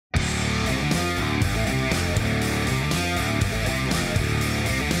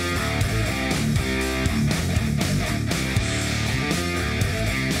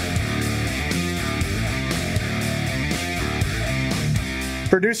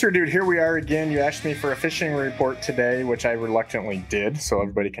Producer dude, here we are again. You asked me for a fishing report today, which I reluctantly did, so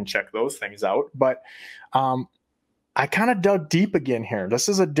everybody can check those things out. But I kind of dug deep again here. This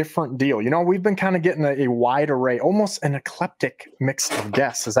is a different deal. You know, we've been kind of getting a wide array, almost an eclectic mix of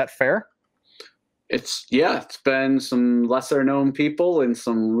guests. Is that fair? It's been some lesser known people and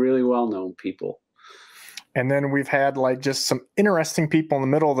some really well known people. And then we've had like just some interesting people in the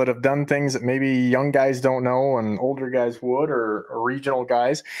middle that have done things that maybe young guys don't know and older guys would, or regional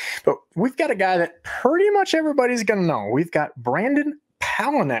guys. But we've got a guy that pretty much everybody's going to know. We've got Brandon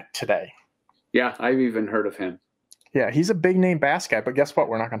Palaniuk today. Yeah, I've even heard of him. Yeah, he's a big name bass guy, but guess what?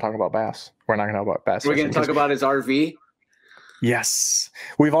 We're not going to talk about bass. We're not going to talk about bass. We're going to talk about his RV. Yes.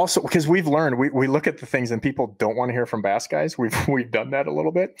 We've also, because we've learned, we look at the things and people don't want to hear from bass guys. We've done that a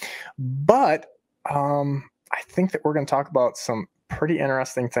little bit, but I think that we're going to talk about some pretty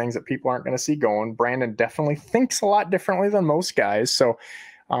interesting things that people aren't going to see going. Brandon definitely thinks a lot differently than most guys. So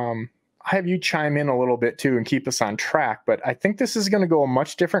I have you chime in a little bit too and keep us on track, but I think this is going to go a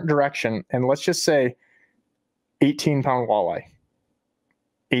much different direction. And let's just say 18-pound walleye,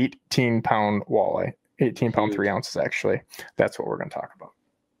 18-pound walleye, 18-pound 3 ounces, actually. That's what we're going to talk about.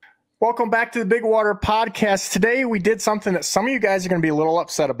 Welcome back to the Bigwater podcast. Today we did something that some of you guys are going to be a little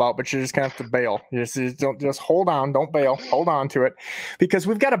upset about, but you're just going to have to bail. You just hold on. Don't bail. Hold on to it, because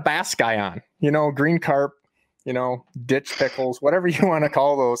we've got a bass guy on, you know, green carp, you know, ditch pickles, whatever you want to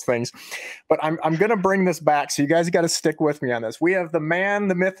call those things. But I'm going to bring this back. So you guys got to stick with me on this. We have the man,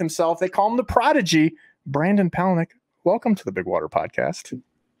 the myth himself. They call him the Prodigy, Brandon Palaniuk. Welcome to the Bigwater podcast.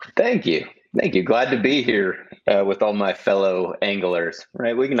 Thank you. Thank you. Glad to be here with all my fellow anglers,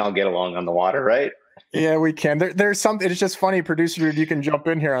 right? We can all get along on the water, right? Yeah, we can. There's something, it's just funny, producer, you can jump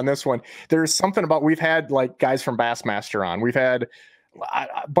in here on this one. There's something about, we've had like guys from Bassmaster on. We've had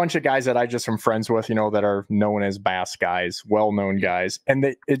a bunch of guys that I just am friends with, you know, that are known as bass guys, well-known guys. And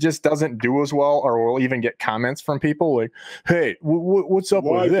it just doesn't do as well, or we'll even get comments from people like, hey, what's up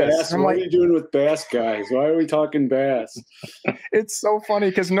with this? What are you doing with bass guys? Why are we talking bass? It's so funny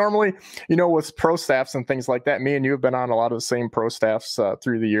because normally, you know, with pro staffs and things like that, me and you have been on a lot of the same pro staffs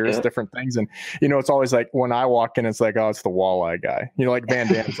through the years, different things. And, you know, it's always like when I walk in, it's like, oh, it's the walleye guy. You know, like Van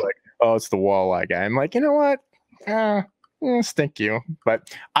Dam's like, oh, it's the walleye guy. I'm like, you know what? Thank you. But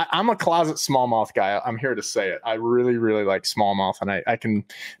I'm a closet smallmouth guy. I'm here to say it. I really, really like smallmouth, and I can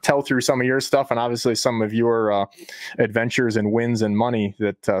tell through some of your stuff and obviously some of your adventures and wins and money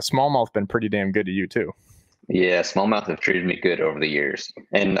that smallmouth been pretty damn good to you too. Yeah, smallmouth have treated me good over the years.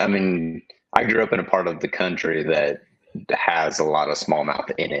 And I mean, I grew up in a part of the country that has a lot of smallmouth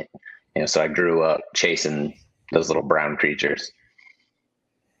in it. You know, so I grew up chasing those little brown creatures.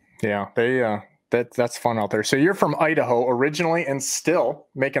 Yeah, that's fun out there. So you're from Idaho originally and still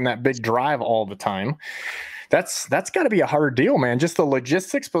making that big drive all the time. That's got to be a hard deal, man. Just the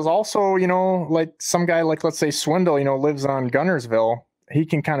logistics, but also, you know, like some guy like, let's say Swindle, you know, lives on Gunnersville. He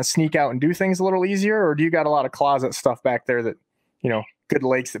can kind of sneak out and do things a little easier, or do you got a lot of closet stuff back there that, you know, good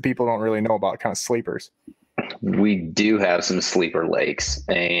lakes that people don't really know about, kind of sleepers? We do have some sleeper lakes,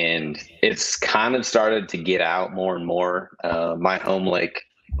 and it's kind of started to get out more and more. My home lake,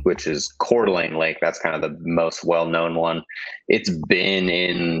 which is Coeur d'Alene Lake, that's kind of the most well-known one. It's been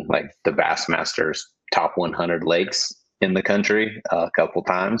in like the Bassmaster's top 100 lakes in the country a couple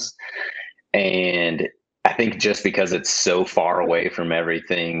times. And I think just because it's so far away from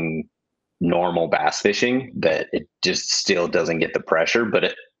everything normal bass fishing that it just still doesn't get the pressure,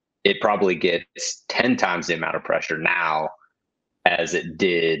 but it probably gets 10 times the amount of pressure now as it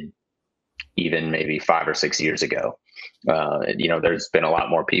did even maybe 5 or 6 years ago. You know, there's been a lot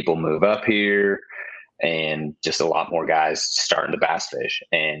more people move up here and just a lot more guys starting to bass fish,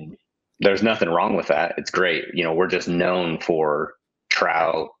 and there's nothing wrong with that. It's great. You know, we're just known for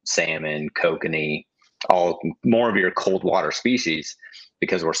trout, salmon, kokanee, all more of your cold water species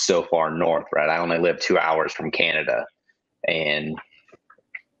because we're so far north, right? I only live 2 hours from Canada, and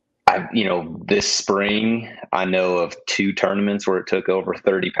you know, this spring I know of 2 tournaments where it took over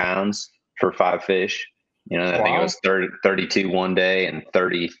 30 pounds for 5 fish. You know, I think it was 32 one day and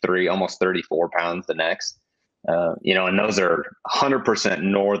 33, almost 34 pounds the next. You know, and those are 100%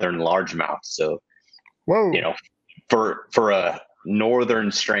 northern largemouth. So, you know, for a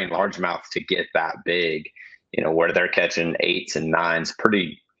northern strain largemouth to get that big, you know, where they're catching 8s and 9s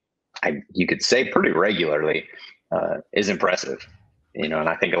you could say pretty regularly, is impressive. You know, and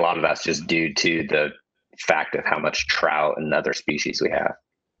I think a lot of that's just due to the fact of how much trout and other species we have.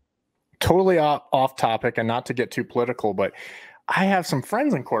 Totally off topic, and not to get too political, but I have some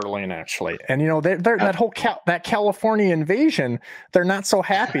friends in Coeur d'Alene actually, and you know, they're that whole that California invasion, they're not so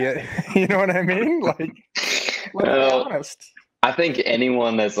happy. You know what I mean? Like, let's be honest. I think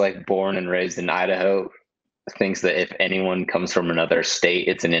anyone that's like born and raised in Idaho thinks that if anyone comes from another state,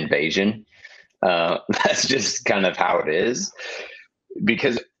 it's an invasion. That's just kind of how it is.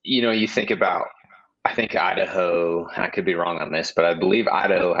 Because, you think about, I think Idaho, I could be wrong on this, but I believe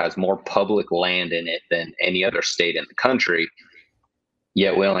Idaho has more public land in it than any other state in the country.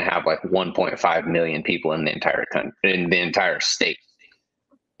 Yet we only have like 1.5 million people in the entire state.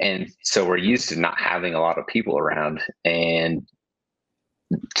 And so we're used to not having a lot of people around. And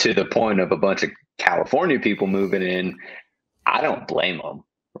to the point of a bunch of California people moving in, I don't blame them,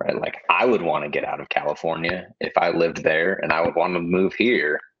 right? Like I would want to get out of California if I lived there, and I would want to move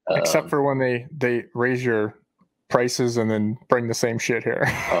here. Except for when they raise your prices and then bring the same shit here.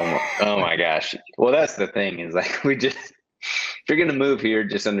 Oh my gosh. Well, that's the thing is like, if you're going to move here,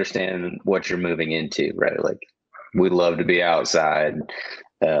 just understand what you're moving into, right? Like we love to be outside.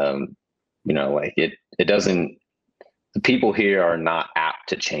 Like it doesn't, the people here are not apt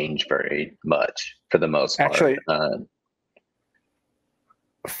to change very much for the most part. Actually,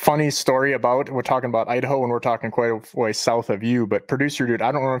 funny story about, we're talking about Idaho and we're talking quite a way south of you, but producer dude,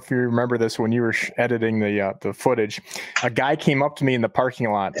 I don't know if you remember this when you were editing the footage. A guy came up to me in the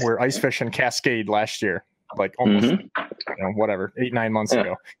parking lot. We're ice fishing Cascade last year, like almost, 8-9 months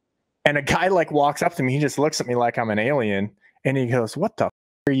ago. And a guy like walks up to me. He just looks at me like I'm an alien. And he goes, "What the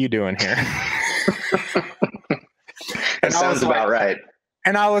are you doing here?" That sounds about right.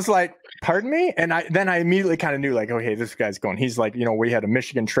 And I was like, "Pardon me?" And I immediately kind of knew like, okay, this guy's going. He's like, we had a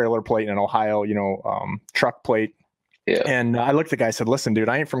Michigan trailer plate and an Ohio, truck plate. Yeah. And I looked at the guy, said, "Listen, dude,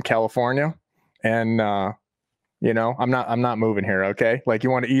 I ain't from California, and I'm not moving here. Okay, like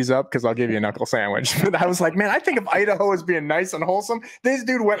you want to ease up because I'll give you a knuckle sandwich." But I was like, man, I think if Idaho is being nice and wholesome, this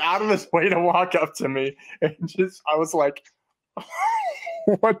dude went out of his way to walk up to me, and I was like,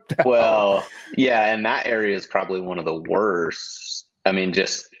 what the hell? Yeah, and that area is probably one of the worst. I mean,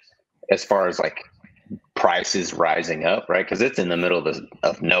 just as far as like prices rising up, right? Because it's in the middle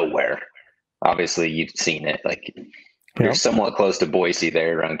of nowhere. Obviously, you've seen it. Like you're somewhat close to Boise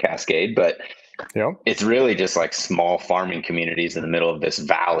there around Cascade, but it's really just like small farming communities in the middle of this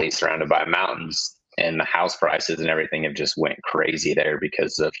valley surrounded by mountains, and the house prices and everything have just went crazy there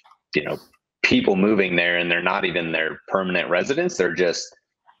because of, people moving there, and they're not even their permanent residents. They're just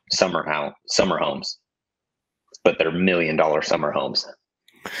summer homes, but they're $1 million summer homes.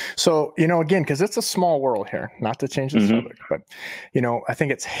 So, again, because it's a small world here, not to change the subject, but, I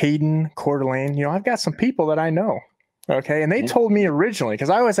think it's Hayden, Coeur d'Alene. I've got some people that I know. Okay. And they told me originally, because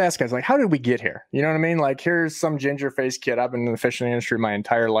I always ask guys, like, how did we get here? You know what I mean? Like, here's some ginger-faced kid. I've been in the fishing industry my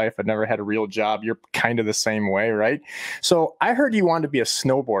entire life. I've never had a real job. You're kind of the same way, right? So I heard you wanted to be a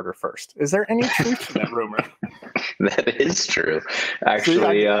snowboarder first. Is there any truth to that rumor? That is true.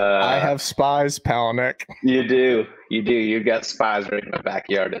 Actually, I have spies, Palaniuk. You do. You got spies right in my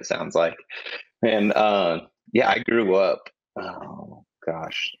backyard, it sounds like. And I grew up. Oh,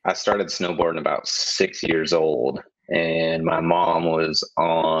 gosh. I started snowboarding about 6 years old. And my mom was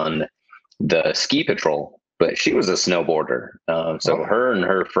on the ski patrol, but she was a snowboarder. So her and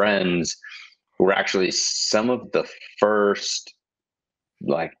her friends were actually some of the first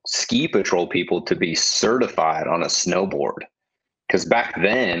like ski patrol people to be certified on a snowboard. Because back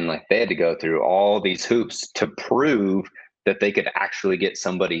then, like they had to go through all these hoops to prove that they could actually get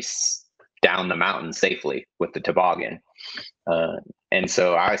somebody down the mountain safely with the toboggan. And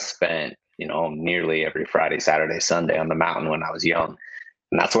so I spent nearly every Friday, Saturday, Sunday on the mountain when I was young.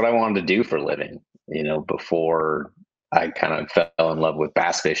 And that's what I wanted to do for a living, before I kind of fell in love with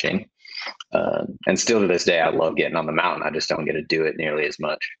bass fishing. And still to this day, I love getting on the mountain. I just don't get to do it nearly as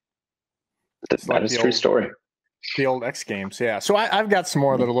much. That is a true story. The old X Games. Yeah. So I've got some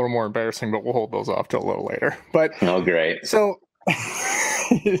more that are a little more embarrassing, but we'll hold those off till a little later. But great. So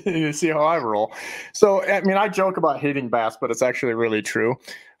you see how I roll. So, I mean, I joke about hating bass, but it's actually really true.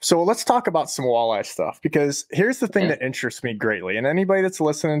 So let's talk about some walleye stuff, because here's the thing that interests me greatly. And anybody that's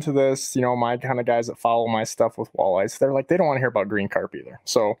listening to this, my kind of guys that follow my stuff with walleyes, they're like, they don't want to hear about green carp either.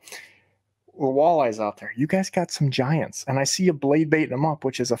 So the walleyes out there, you guys got some giants, and I see you blade baiting them up,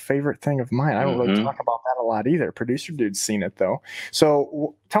 which is a favorite thing of mine. I don't really talk about that a lot either. Producer dude's seen it though.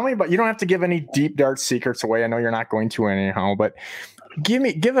 So tell me about, you don't have to give any deep dart secrets away. I know you're not going to anyhow, but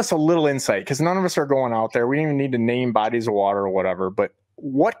give us a little insight, because none of us are going out there. We don't even need to name bodies of water or whatever, but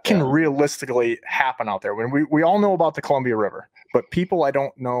what can realistically happen out there? When we all know about the Columbia River, but people I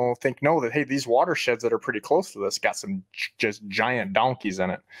don't know know that, hey, these watersheds that are pretty close to this got some just giant donkeys in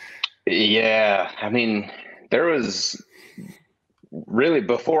it. Yeah, I mean, there was really,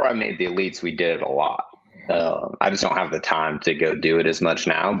 before I made the elites, we did it a lot. I just don't have the time to go do it as much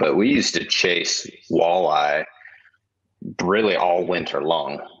now, but we used to chase walleye really all winter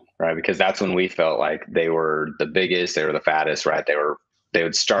long, right? Because that's when we felt like they were the biggest, they were the fattest, right? They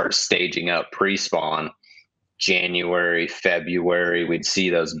would start staging up pre-spawn January, February. We'd see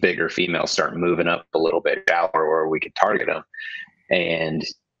those bigger females start moving up a little bit shallower where we could target them. And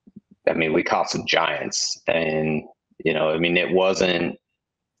I mean, we caught some giants, and I mean, there was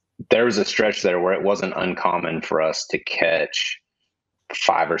a stretch there where it wasn't uncommon for us to catch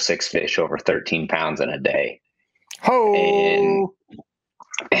 5 or 6 fish over 13 pounds in a day. Oh,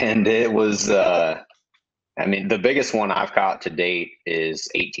 and it was, I mean, the biggest one I've caught to date is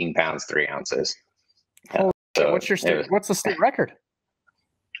 18 pounds, 3 ounces. So what's the state record?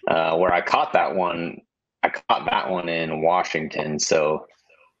 Where I caught that one in Washington. So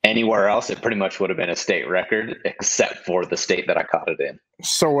anywhere else, it pretty much would have been a state record, except for the state that I caught it in.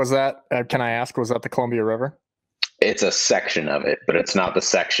 So was that, can I ask, was that the Columbia River? It's a section of it, but it's not the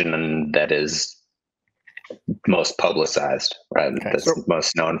section that is most publicized, right? Okay, that's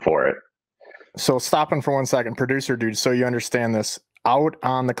most known for it. So stopping for 1 second, producer dude, so you understand this, out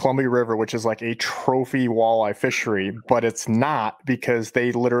on the Columbia River, which is like a trophy walleye fishery, but it's not, because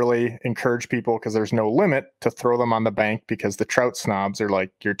they literally encourage people, because there's no limit, to throw them on the bank, because the trout snobs are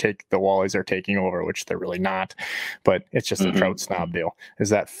like, the walleyes are taking over, which they're really not, but it's just a trout snob deal. Is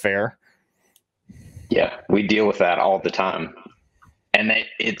that fair? Yeah, we deal with that all the time. And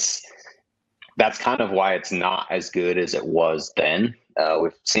that's kind of why it's not as good as it was then.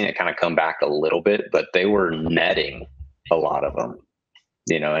 We've seen it kind of come back a little bit, but they were netting a lot of them,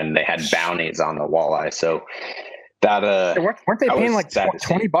 and they had bounties on the walleye. So that weren't they paying like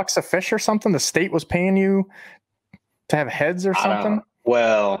 $20 a fish or something? The state was paying you to have heads or something?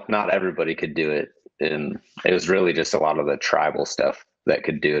 Well, not everybody could do it, and it was really just a lot of the tribal stuff that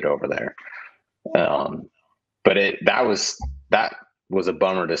could do it over there. But that was a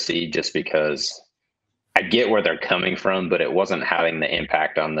bummer to see, just because I get where they're coming from, but it wasn't having the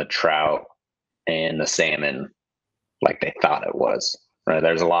impact on the trout and the salmon like they thought it was. Right?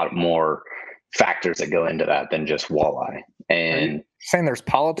 There's a lot more factors that go into that than just walleye. And are you saying there's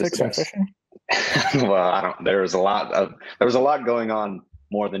politics in fishing? Well, there was a lot going on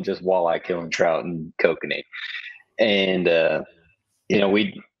more than just walleye killing trout and kokanee. And I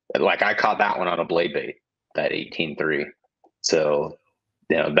caught that one on a blade bait, that 18.3. So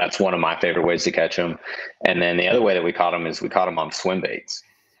that's one of my favorite ways to catch them. And then the other way that we caught them is we caught them on swim baits,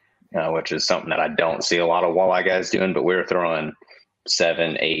 which is something that I don't see a lot of walleye guys doing, but we were throwing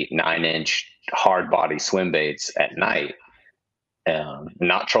 7, 8, 9-inch hard body swim baits at night.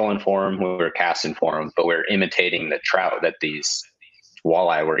 Not trolling for them, we were casting for them, but we were imitating the trout that these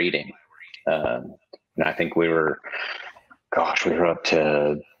walleye were eating. And I think we were up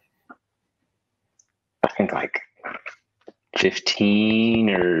to, I think like 15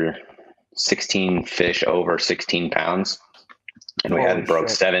 or 16 fish over 16 pounds. And we hadn't broke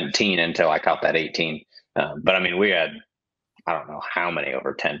 17 until I caught that 18. But I mean, we had, I don't know how many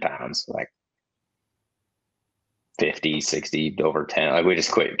over 10 pounds, like 50, 60 over 10. Like we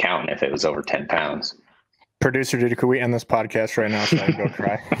just quit counting if it was over 10 pounds. Producer dude, could we end this podcast right now so I can go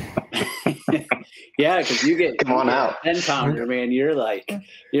cry? Yeah, because you get 10 pounder, man. You're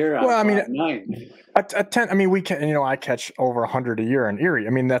well, I mean, 9. A 10. I mean, we can. I catch over 100 a year in Erie. I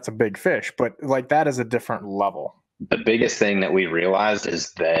mean, that's a big fish, but like that is a different level. The biggest thing that we realized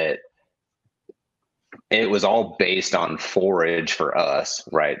is that it was all based on forage for us,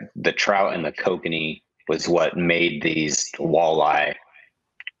 right? The trout and the kokanee was what made these walleye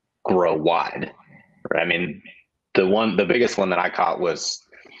grow wide. Right? I mean, the biggest one that I caught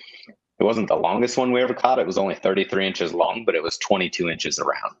it wasn't the longest one we ever caught. It was only 33 inches long, but it was 22 inches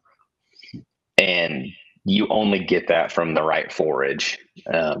around. And you only get that from the right forage.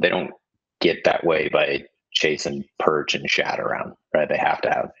 They don't get that way by chasing perch and shad around, right? They have to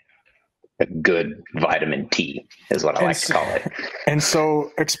have a good vitamin T is what I like to call it. And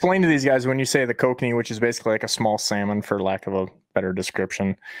so explain to these guys, when you say the kokanee, which is basically like a small salmon for lack of a better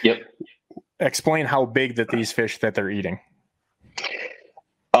description. Yep. Explain how big these fish that they're eating.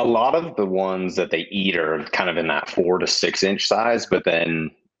 A lot of the ones that they eat are kind of in that 4 to 6 inch size, but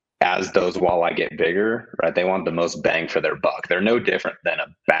then as those walleye get bigger, right, they want the most bang for their buck. They're no different than a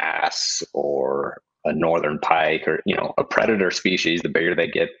bass or a northern pike or, a predator species. The bigger they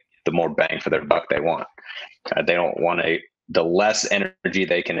get, the more bang for their buck they want. They don't want the less energy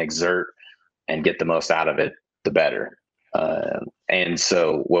they can exert and get the most out of it, the better. And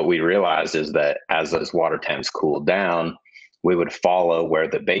so what we realized is that as those water temps cooled down, we would follow where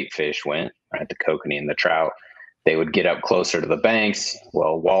the bait fish went, right? The kokanee and the trout. They would get up closer to the banks.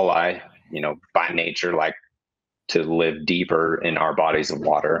 Well, walleye, by nature, like to live deeper in our bodies of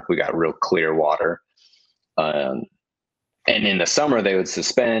water. We got real clear water. And in the summer they would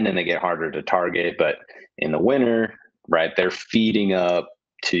suspend and they get harder to target, but in the winter, right, they're feeding up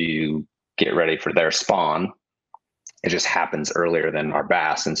to get ready for their spawn. It just happens earlier than our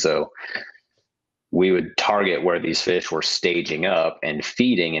bass. And so we would target where these fish were staging up and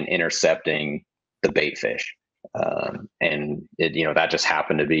feeding and intercepting the bait fish. And it, that just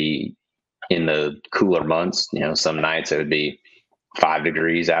happened to be in the cooler months. Some nights it would be 5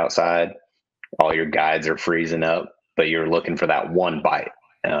 degrees outside. All your guides are freezing up, but you're looking for that one bite.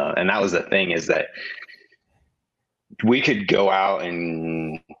 And that was the thing, is that we could go out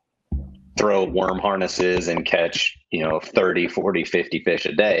and throw worm harnesses and catch, 30, 40, 50 fish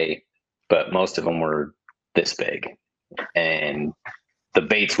a day, but most of them were this big. And the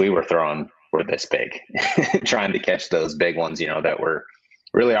baits we were throwing were this big, trying to catch those big ones, that were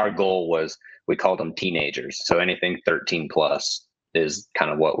really, our goal was, we called them teenagers. So anything 13 plus is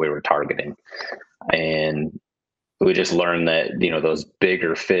kind of what we were targeting. And we just learned that, those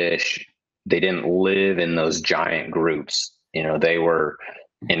bigger fish, they didn't live in those giant groups. They were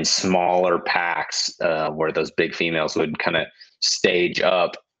in smaller packs, where those big females would kind of stage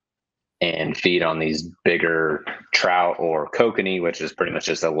up and feed on these bigger trout or kokanee, which is pretty much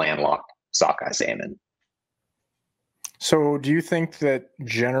just a landlocked sockeye salmon. So do you think that,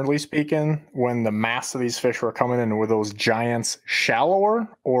 generally speaking, when the mass of these fish were coming in, were those giants shallower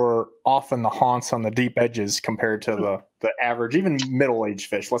or often the haunts on the deep edges compared to the average, even middle-aged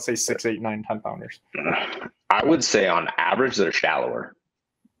fish, let's say 6, 8, 9, 10 pounders? I would say on average they're shallower,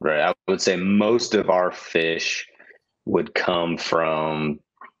 right? I would say most of our fish would come from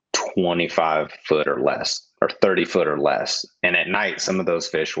 25 foot or less, or 30 foot or less. And at night, some of those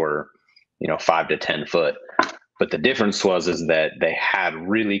fish were, 5 to 10 foot. But the difference is that they had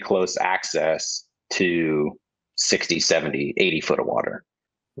really close access to 60, 70, 80 foot of water,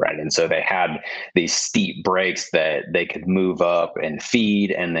 right? And so they had these steep breaks that they could move up and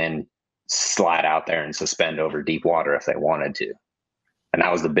feed and then slide out there and suspend over deep water if they wanted to. And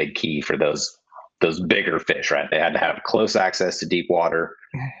that was the big key for those bigger fish, right? They had to have close access to deep water.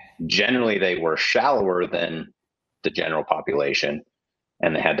 Generally, they were shallower than the general population,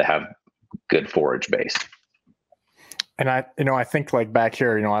 and they had to have good forage base. And I think, like, back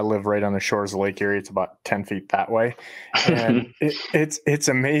here, I live right on the shores of Lake Erie. It's about 10 feet that way. And it's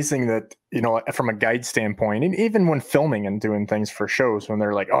amazing that, from a guide standpoint, and even when filming and doing things for shows, when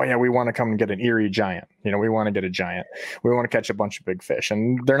they're like, oh yeah, we want to come and get an Erie giant, we want to get a giant, we want to catch a bunch of big fish,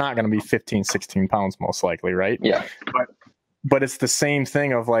 and they're not going to be 15, 16 pounds most likely. Right. Yeah. But it's the same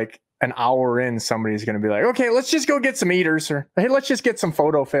thing of, like, an hour in, somebody's going to be like, okay, let's just go get some eaters, or hey, let's just get some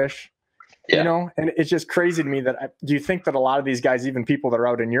photo fish. Yeah. And it's just crazy to me that do you think that a lot of these guys, even people that are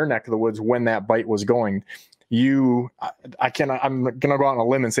out in your neck of the woods, when that bite was going, I'm going to go out on a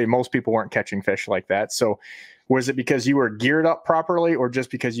limb and say most people weren't catching fish like that. So was it because you were geared up properly, or just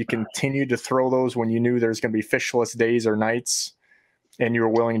because you continued to throw those when you knew there's going to be fishless days or nights, and you were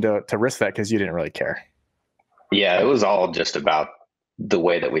willing to risk that because you didn't really care? Yeah, it was all just about the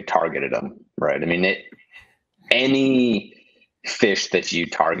way that we targeted them, right? I mean, any fish that you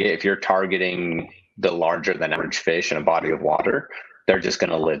target, if you're targeting the larger than average fish in a body of water, they're just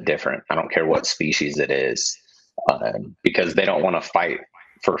going to live different. I don't care what species it is, because they don't want to fight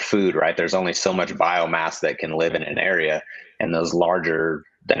for food, right? There's only so much biomass that can live in an area, and those larger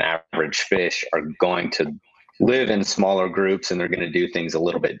than average fish are going to live in smaller groups, and they're going to do things a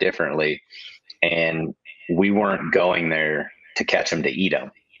little bit differently. And we weren't going there to catch them to eat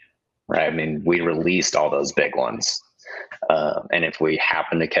them, right? I mean, we released all those big ones. And if we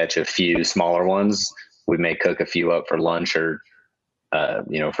happen to catch a few smaller ones, we may cook a few up for lunch or,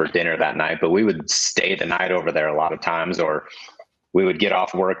 for dinner that night. But we would stay the night over there a lot of times, or we would get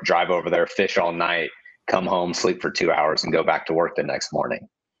off work, drive over there, fish all night, come home, sleep for 2 hours, and go back to work the next morning.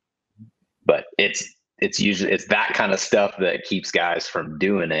 But it's usually that kind of stuff that keeps guys from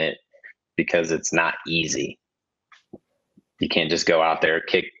doing it, because it's not easy. You can't just go out there,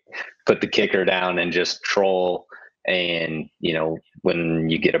 put the kicker down and just troll. And, when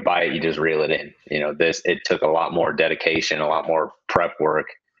you get a bite, you just reel it in. It took a lot more dedication, a lot more prep work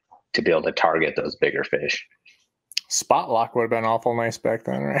to be able to target those bigger fish. Spot lock would have been awful nice back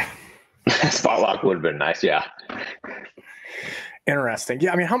then, right? Spot lock would have been nice. Yeah. Interesting.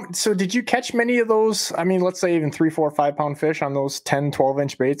 Yeah. I mean, so did you catch many of those? I mean, let's say even 3, 4, 5 pound fish on those 10,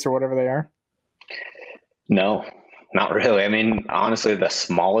 12-inch baits or whatever they are? No, not really. I mean, honestly, the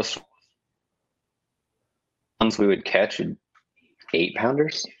smallest ones we would catch would 8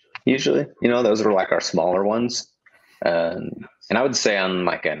 pounders usually. Those were like our smaller ones. And I would say on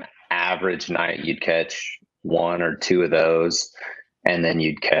like an average night, you'd catch 1 or 2 of those, and then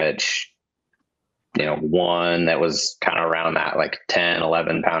you'd catch one that was kind of around that like 10,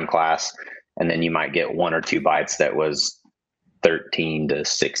 11 pound class. And then you might get 1 or 2 bites that was 13 to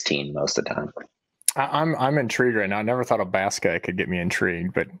 16 most of the time. I'm intrigued right now. I never thought a bass guy could get me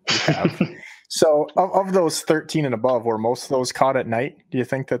intrigued, but you have. So of those 13 and above, were most of those caught at night? Do you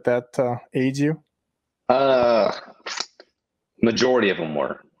think that aids you? Majority of them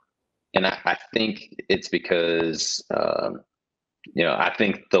were. And I think it's because, I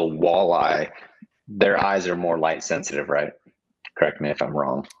think the walleye, their eyes are more light sensitive, right? Correct me if I'm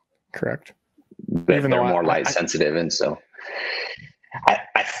wrong. Correct. But even they're more light sensitive. And so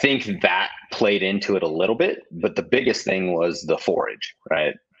I think that played into it a little bit, but the biggest thing was the forage,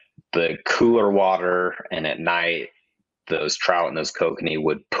 right? The cooler water, and at night, those trout and those kokanee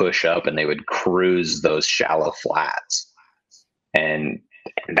would push up and they would cruise those shallow flats. And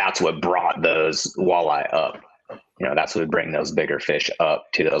that's what brought those walleye up. That's what would bring those bigger fish up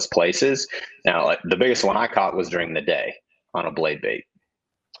to those places. Now, like, the biggest one I caught was during the day on a blade bait.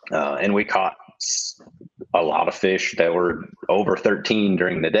 And we caught a lot of fish that were over 13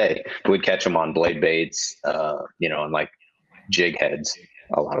 during the day. We'd catch them on blade baits, and like jig heads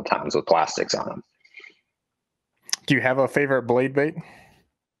a lot of times with plastics on them. Do you have a favorite blade bait?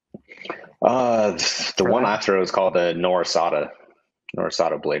 The one I throw is called the Norasada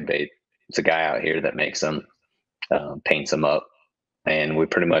blade bait. It's a guy out here that makes them, paints them up. And we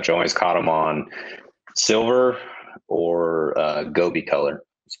pretty much always caught them on silver or goby color.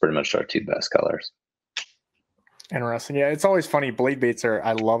 It's pretty much our 2 best colors. Interesting. Yeah, it's always funny. Blade baits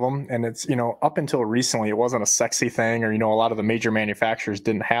I love them. And it's, up until recently, it wasn't a sexy thing, or, a lot of the major manufacturers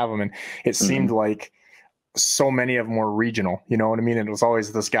didn't have them. And it seemed like so many of them were regional, you know what I mean? And it was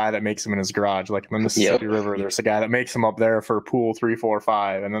always this guy that makes them in his garage, like in the Mississippi River, there's a guy that makes them up there for pool 3, 4,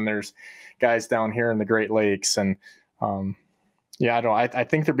 5. And then there's guys down here in the Great Lakes. And, I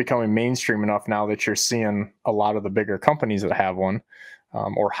think they're becoming mainstream enough now that you're seeing a lot of the bigger companies that have one.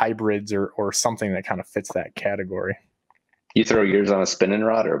 Or hybrids or something that kind of fits that category. You throw yours on a spinning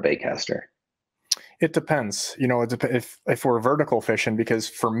rod or a baitcaster? It depends. If we're vertical fishing, because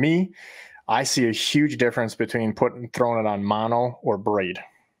for me, I see a huge difference between throwing it on mono or braid,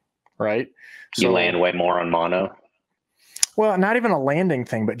 right? So, you land way more on mono? Well, not even a landing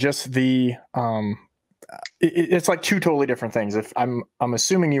thing, but just the it's like 2 totally different things. If I'm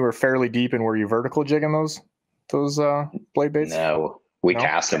assuming you were fairly deep in where you vertical jigging those blade baits? No. We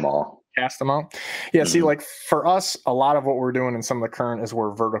cast them all. Cast them out? Yeah, see, like for us, a lot of what we're doing in some of the current is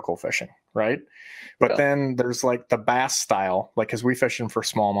we're vertical fishing, right? But then there's like the bass style, like because we fishing for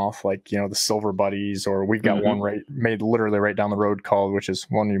smallmouth, like, the silver buddies, or we've got one made literally right down the road which is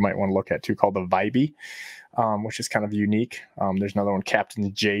one you might want to look at too, called the Vibey, which is kind of unique. There's another one,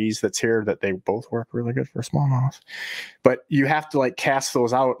 Captain J's, that's here, that they both work really good for smallmouth. But you have to like cast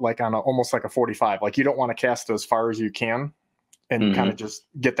those out like on almost like a 45. Like you don't want to cast as far as you can and kind of just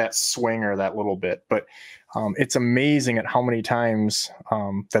get that swing or that little bit. But it's amazing at how many times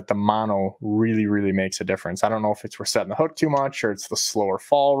that the mono really, really makes a difference. I don't know if we're setting the hook too much or it's the slower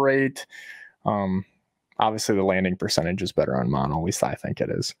fall rate. Obviously, the landing percentage is better on mono. At least I think it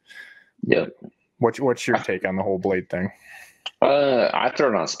is. Yep. What's your take on the whole blade thing? I throw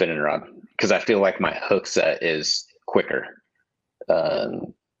it on a spinning rod because I feel like my hook set is quicker.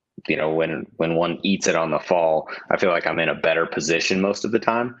 When one eats it on the fall, I feel like I'm in a better position most of the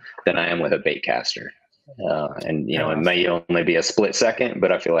time than I am with a bait caster. It may only be a split second,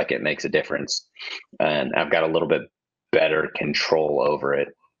 but I feel like it makes a difference. And I've got a little bit better control over it.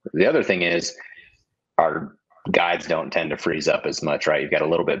 The other thing is our guides don't tend to freeze up as much, right? You've got a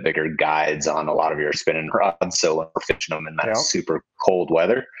little bit bigger guides on a lot of your spinning rods. So when we're fishing them in that super cold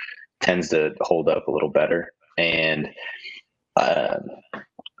weather, tends to hold up a little better. And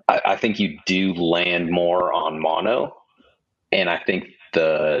I think you do land more on mono. And I think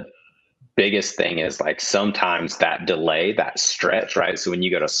the biggest thing is like sometimes that delay, that stretch, right? So when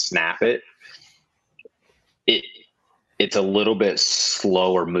you go to snap it's a little bit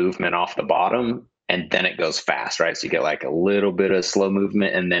slower movement off the bottom and then it goes fast, right? So you get like a little bit of slow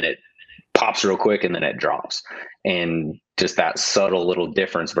movement and then it pops real quick and then it drops. And just that subtle little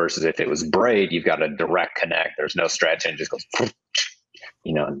difference versus if it was braid, you've got a direct connect. There's no stretch and it just goes,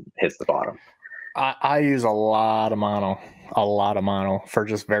 and hits the bottom. I use a lot of mono for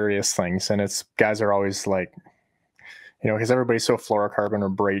just various things. And it's guys are always like, because everybody's so fluorocarbon or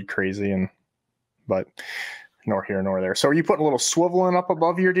braid crazy, but nor here nor there. So are you putting a little swiveling up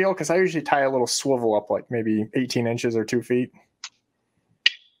above your deal? Because I usually tie a little swivel up like maybe 18 inches or 2 feet.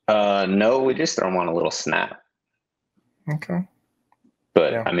 No, we just throw them on a little snap. Okay.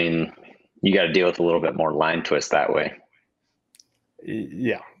 But I mean, you got to deal with a little bit more line twist that way.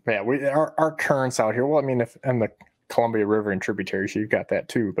 Yeah. Our currents out here. Well, I mean, and the Columbia River and tributaries, you've got that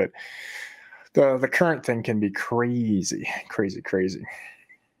too. But the current thing can be crazy.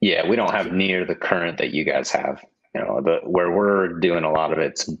 Yeah, we don't have near the current that you guys have. Where we're doing a lot of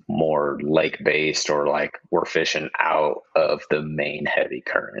it's more lake based, or like we're fishing out of the main heavy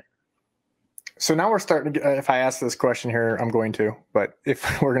current. So now we're starting to if I ask this question here, I'm going to, but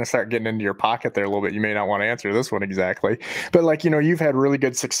if we're going to start getting into your pocket there a little bit, you may not want to answer this one exactly, but like, you've had really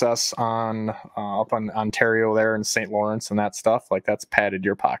good success on up on Ontario there and St. Lawrence and that stuff. Like that's padded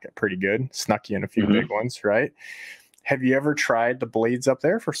your pocket pretty good, snuck you in a few big ones, right? Have you ever tried the blades up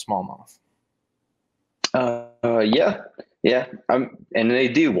there for smallmouth? Yeah. And they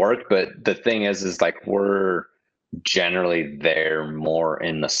do work, but the thing is like we're generally there more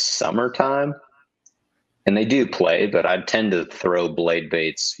in the summertime, and they do play, but I tend to throw blade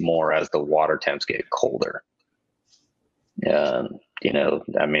baits more as the water temps get colder. I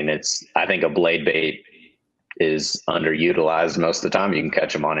think a blade bait is underutilized most of the time. You can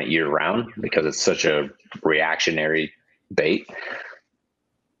catch them on it year round because it's such a reactionary bait.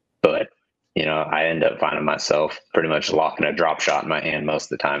 But, I end up finding myself pretty much locking a drop shot in my hand most of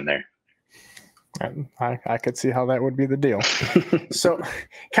the time there. I could see how that would be the deal. So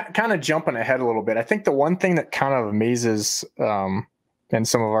kind of jumping ahead a little bit, I think the one thing that kind of amazes and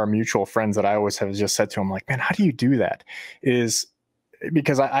some of our mutual friends that I always have just said to them, like, man, how do you do that? Is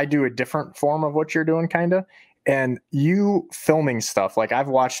because I do a different form of what you're doing, kind of. And you filming stuff, like I've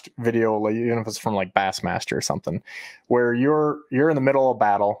watched video, like, even if it's from like Bassmaster or something, where you're in the middle of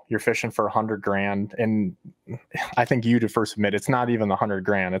battle, you're fishing for $100,000, and I think you to first admit it's not even the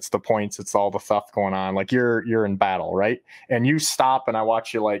 $100,000, it's the points, it's all the stuff going on. Like you're in battle, right? And you stop, and I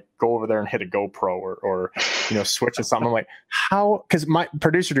watch you like go over there and hit a GoPro or switch to something. I'm like, how? Because my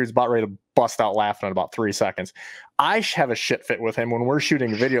producer dude's about ready to bust out laughing in about 3 seconds. I have a shit fit with him when we're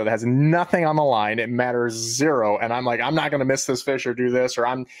shooting a video that has nothing on the line. It matters zero. And I'm like, I'm not going to miss this fish or do this,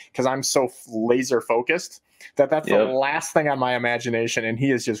 because I'm so laser focused that's the last thing on my imagination. And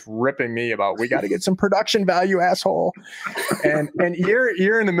he is just ripping me about, we got to get some production value, asshole. And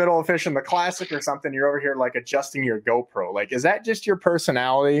you're in the middle of fishing the classic or something. You're over here like adjusting your GoPro. Like, is that just your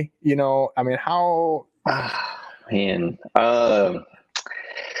personality? I mean, how? Man.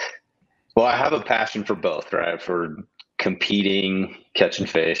 Well, I have a passion for both, right? For competing, catching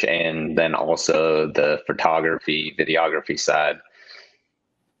fish, and then also the photography, videography side.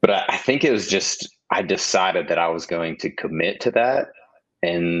 But I think it was just, I decided that I was going to commit to that,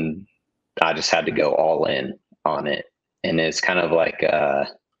 and I just had to go all in on it. And it's kind of like,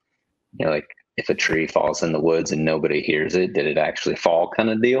 like if a tree falls in the woods and nobody hears it, did it actually fall kind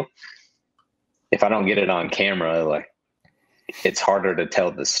of deal? If I don't get it on camera, like it's harder to tell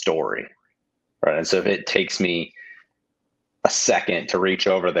the story. Right. And so if it takes me a second to reach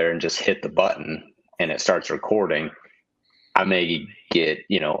over there and just hit the button and it starts recording, I may get,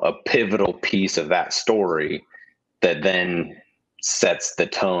 a pivotal piece of that story that then sets the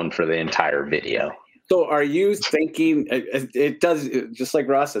tone for the entire video. So are you thinking, it does, just like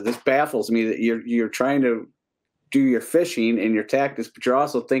Ross said, this baffles me that you're trying to do your fishing and your tactics, but you're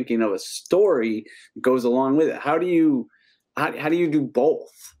also thinking of a story that goes along with it. How do you do both,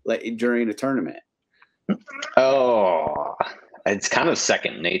 like during a tournament? Oh, it's kind of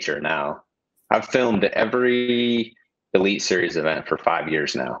second nature now. I've filmed every Elite Series event for 5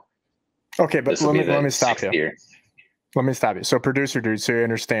 years now. Okay, but let me stop you. Let me stop you. So producer dude, so you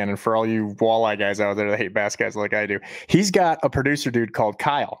understand, and for all you walleye guys out there that hate bass guys like I do, he's got a producer dude called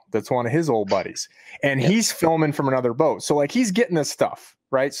Kyle. That's one of his old buddies, and he's filming from another boat. So like he's getting this stuff,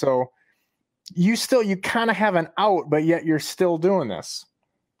 right? So you kind of have an out, but yet you're still doing this.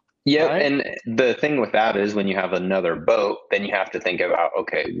 Yeah, right? And the thing with that is when you have another boat, then you have to think about,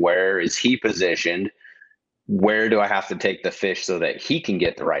 okay, where is he positioned? Where do I have to take the fish so that he can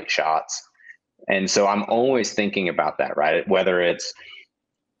get the right shots? And so I'm always thinking about that, right? Whether it's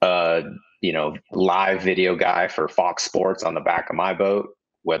live video guy for Fox Sports on the back of my boat,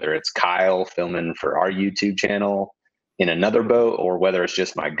 whether it's Kyle filming for our YouTube channel in another boat, or whether it's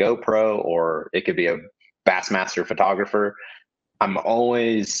just my GoPro, or it could be a Bassmaster photographer. I'm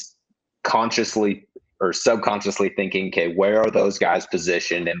always consciously or subconsciously thinking, okay, where are those guys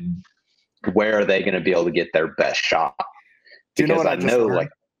positioned and where are they going to be able to get their best shot? Do you know what I know learned? Like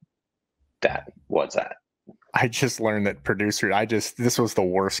that. What's that? I just learned that this was the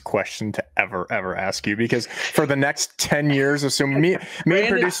worst question to ever ask you, because for the next 10 years, assuming me and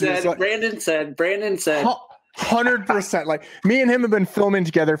producers, Brandon said 100%. Like me and him have been filming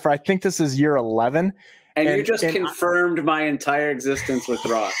together for, I think this is year 11. And you just confirmed my entire existence with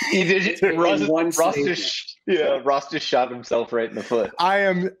Ross. He did. Ross just shot himself right in the foot.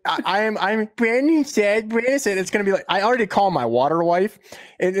 I'm Brandon said it's gonna be like, I already call my water wife,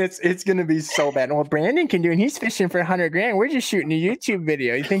 and it's gonna be so bad. Well, Brandon can do, and he's fishing for $100,000. We're just shooting a YouTube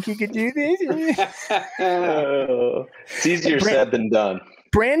video. You think you could do this? It's easier said than done.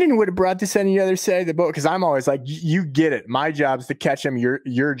 Brandon would have brought this on the other side of the boat, because I'm always like, you get it. My job is to catch him.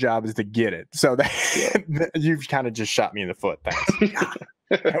 Your job is to get it. So you've kind of just shot me in the foot. Thanks.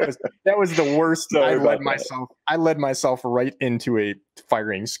 that was the worst. I led myself right into a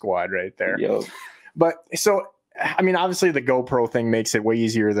firing squad right there. Yep. But so, I mean, obviously the GoPro thing makes it way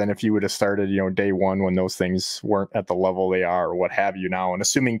easier than if you would have started, day one when those things weren't at the level they are or what have you now. And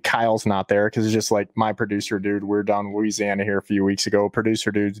assuming Kyle's not there, because it's just like my producer dude, we're down in Louisiana here a few weeks ago. Producer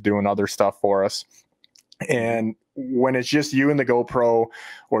dude's doing other stuff for us. And when it's just you and the GoPro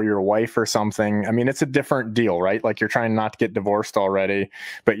or your wife or something, I mean, it's a different deal, right? Like, you're trying not to get divorced already,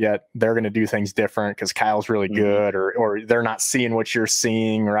 but yet they're going to do things different because Kyle's really good, or they're not seeing what you're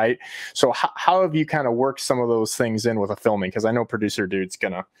seeing, right? So how have you kind of worked some of those things in with a filming? Because I know producer dude's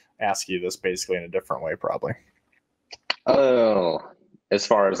going to ask you this basically in a different way, probably. Oh, as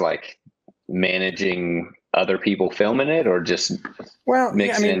far as like managing other people filming it, or just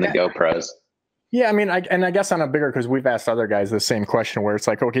mixing in the GoPros? Yeah, I mean, I guess on a bigger, because we've asked other guys the same question, where it's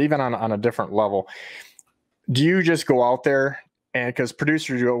like, okay, even on a different level, do you just go out there? And because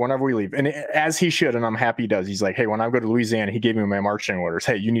producers do it whenever we leave, and as he should, and I'm happy he does. He's like, hey, when I go to Louisiana, he gave me my marching orders.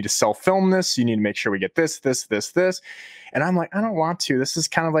 Hey, you need to self-film this. You need to make sure we get this. And I'm like, I don't want to. This is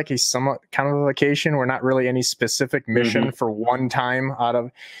kind of like a somewhat kind of a vacation. We're not really any specific mission for one time out of.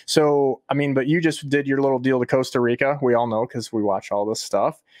 So, I mean, but you just did your little deal to Costa Rica. We all know, because we watch all this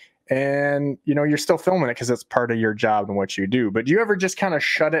stuff. And, you're still filming it because it's part of your job and what you do. But do you ever just kind of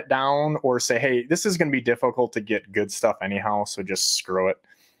shut it down or say, hey, this is going to be difficult to get good stuff anyhow, so just screw it?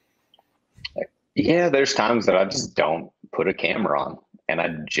 Yeah, there's times that I just don't put a camera on, and I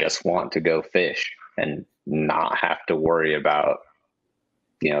just want to go fish and not have to worry about,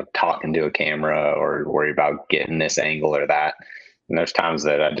 talking to a camera or worry about getting this angle or that. And there's times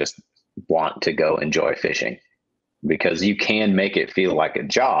that I just want to go enjoy fishing, because you can make it feel like a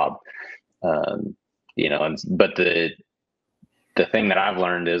job, but the thing that I've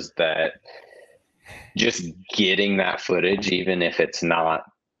learned is that just getting that footage, even if it's not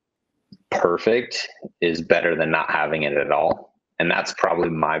perfect, is better than not having it at all. And that's probably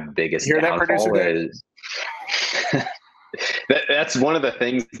my biggest downfall. That's one of the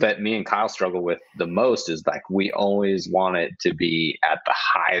things that me and Kyle struggle with the most, is like, we always want it to be at the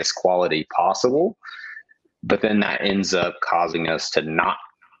highest quality possible. But then that ends up causing us to not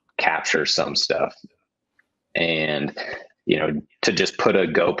capture some stuff. And, to just put a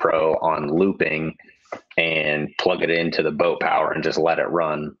GoPro on looping and plug it into the boat power and just let it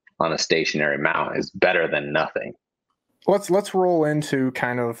run on a stationary mount is better than nothing. Let's roll into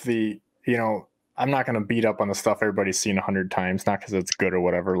kind of the, I'm not going to beat up on the stuff everybody's seen 100 times, not because it's good or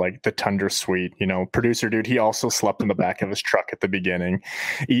whatever, like the Tundra Suite. Producer dude, he also slept in the back of his truck at the beginning,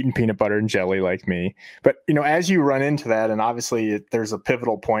 eating peanut butter and jelly like me. But, as you run into that, and obviously there's a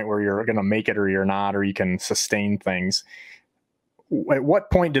pivotal point where you're going to make it or you're not, or you can sustain things. At what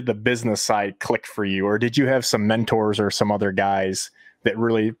point did the business side click for you? Or did you have some mentors or some other guys that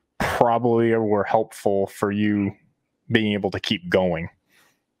really probably were helpful for you being able to keep going?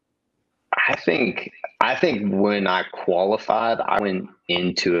 I think when I qualified, I went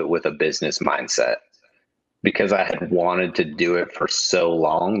into it with a business mindset, because I had wanted to do it for so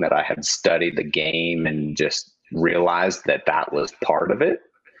long that I had studied the game and just realized that was part of it.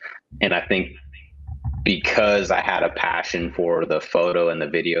 And I think because I had a passion for the photo and the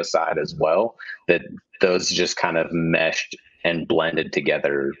video side as well, that those just kind of meshed and blended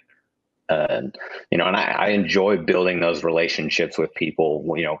together. And I enjoy building those relationships with people.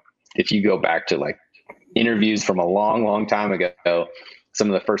 If you go back to like interviews from a long, long time ago, some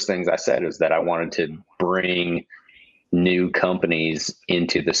of the first things I said is that I wanted to bring new companies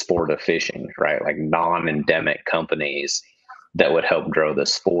into the sport of fishing, right? Like non-endemic companies that would help grow the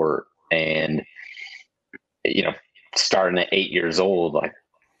sport. And, starting at 8 years old, like,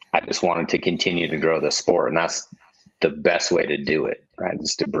 I just wanted to continue to grow the sport. And that's the best way to do it, right?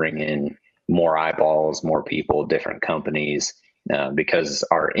 Is to bring in more eyeballs, more people, different companies. Because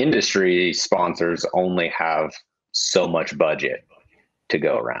our industry sponsors only have so much budget to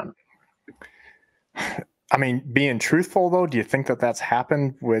go around. I mean, being truthful though, do you think that that's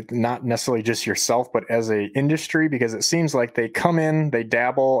happened with not necessarily just yourself, but as a industry? Because it seems like they come in, they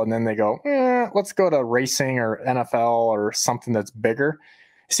dabble, and then they go, let's go to racing or NFL or something that's bigger.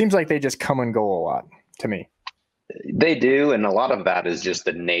 It seems like they just come and go a lot. to me. They do, and a lot of that is just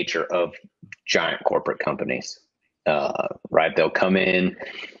the nature of giant corporate companies, right? They'll come in.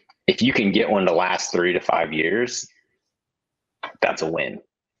 If you can get one to last 3 to 5 years, that's a win.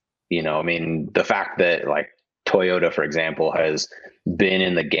 I mean, the fact that like Toyota, for example, has been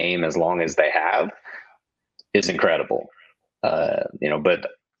in the game as long as they have is incredible. But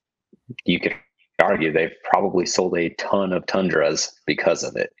you could argue they've probably sold a ton of Tundras because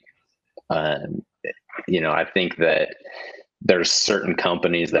of it. I think that there's certain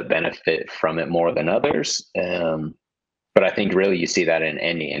companies that benefit from it more than others. But I think really you see that in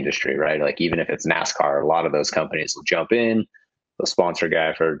any industry, right? Like even if it's NASCAR, a lot of those companies will jump in, they'll sponsor a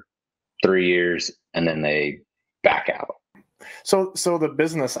guy for 3 years, and then they back out. So the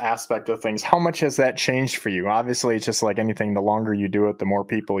business aspect of things, how much has that changed for you? Obviously, it's just like anything, the longer you do it, the more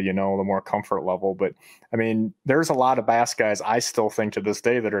people the more comfort level. But I mean, there's a lot of bass guys I still think to this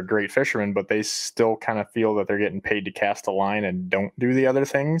day that are great fishermen, but they still kind of feel that they're getting paid to cast a line and don't do the other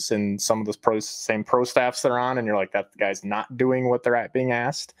things. And some of the same pro staffs they're on, and you're like, that guy's not doing what they're being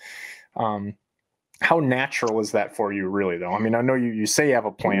asked. How natural is that for you, really, though? I mean, I know you say you have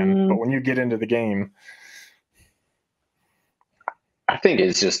a plan, but when you get into the game, I think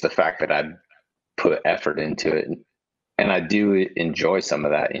it's just the fact that I put effort into it, and I do enjoy some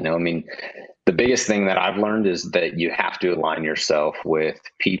of that. I mean, the biggest thing that I've learned is that you have to align yourself with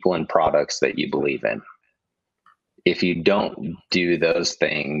people and products that you believe in. If you don't do those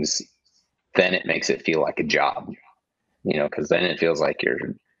things, then it makes it feel like a job, because then it feels like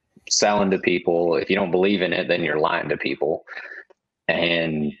you're selling to people. If you don't believe in it, then you're lying to people.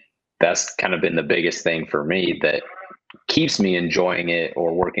 And that's kind of been the biggest thing for me that keeps me enjoying it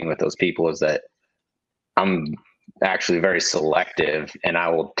or working with those people, is that I'm actually very selective, and I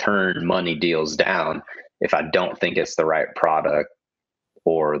will turn money deals down if I don't think it's the right product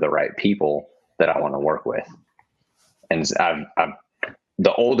or the right people that I want to work with. And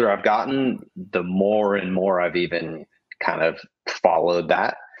the older I've gotten, the more and more I've even kind of followed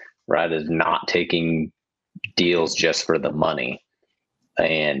that, right? Is not taking deals just for the money.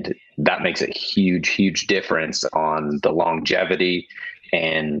 And that makes a huge, huge difference on the longevity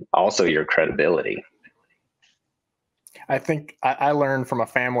and also your credibility. I think I learned from a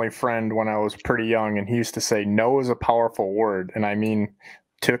family friend when I was pretty young, and he used to say, no is a powerful word. And I mean,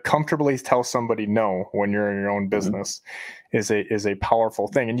 to comfortably tell somebody no when you're in your own business is a powerful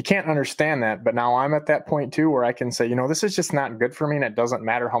thing. And you can't understand that. But now I'm at that point too, where I can say, this is just not good for me. And it doesn't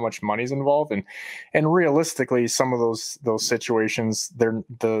matter how much money's involved. And realistically, some of those situations, they're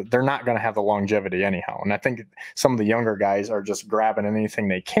not going to have the longevity anyhow. And I think some of the younger guys are just grabbing anything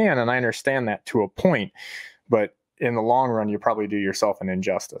they can. And I understand that to a point, but in the long run, you probably do yourself an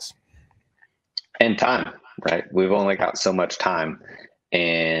injustice. And time, right? We've only got so much time.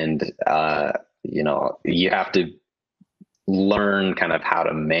 And, you have to learn kind of how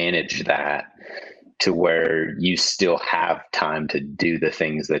to manage that to where you still have time to do the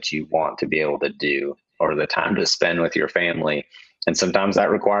things that you want to be able to do, or the time to spend with your family. And sometimes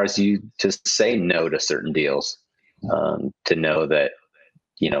that requires you to say no to certain deals, to know that,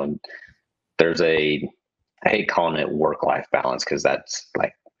 there's I hate calling it work-life balance, because that's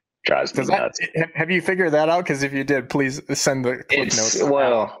like drives me nuts. Have you figured that out? Because if you did, please send the clip notes.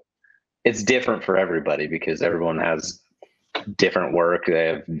 Well, it's different for everybody because everyone has different work. They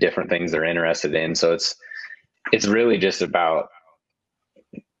have different things they're interested in. So it's really just about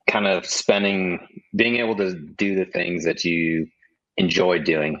kind of being able to do the things that you enjoy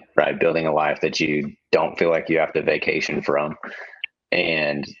doing, right? Building a life that you don't feel like you have to vacation from.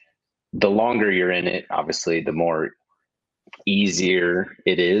 And the longer you're in it, obviously, the more easier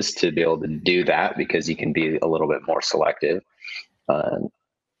it is to be able to do that, because you can be a little bit more selective.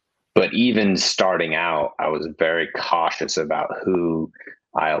 But even starting out, I was very cautious about who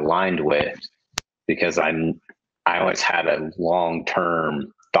I aligned with, because I always had a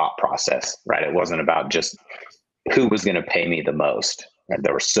long-term thought process, right? It wasn't about just who was going to pay me the most. Right?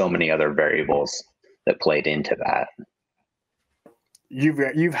 There were so many other variables that played into that.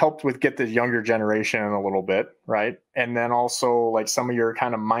 You've helped with get the younger generation in a little bit, right? And then also like some of your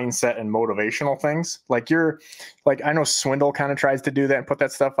kind of mindset and motivational things. I know Swindle kind of tries to do that and put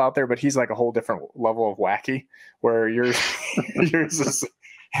that stuff out there, but he's like a whole different level of wacky, where yours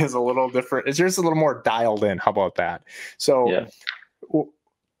is a little different. It's just a little more dialed in. How about that? So yeah.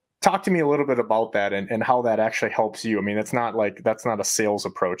 Talk to me a little bit about that and how that actually helps you. I mean, that's not a sales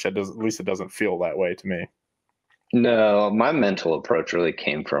approach. At least it doesn't feel that way to me. No, my mental approach really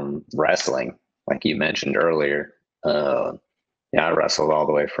came from wrestling, like you mentioned earlier. I wrestled all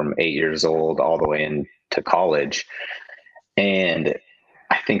the way from 8 years old all the way into college. And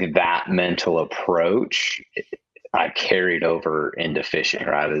I think that mental approach I carried over into fishing,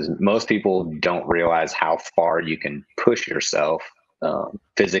 right? As most people don't realize how far you can push yourself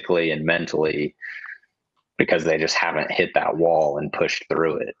physically and mentally because they just haven't hit that wall and pushed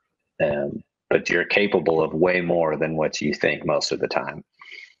through it. But you're capable of way more than what you think most of the time.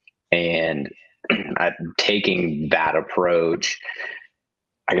 And taking that approach,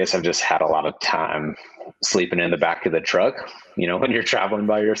 I guess I've just had a lot of time sleeping in the back of the truck. You know, when you're traveling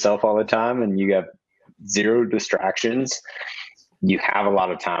by yourself all the time and you have zero distractions, you have a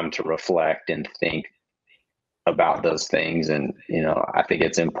lot of time to reflect and think about those things. And, you know, I think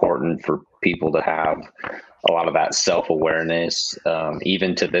it's important for people to have a lot of that self-awareness.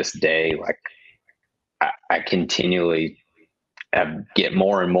 Even to this day, like I continually get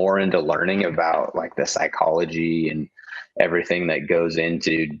more and more into learning about like the psychology and everything that goes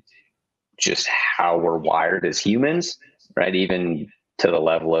into just how we're wired as humans, right? Even to the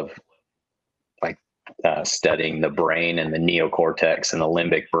level of like studying the brain and the neocortex and the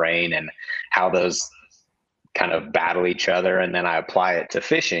limbic brain and how those kind of battle each other. And then I apply it to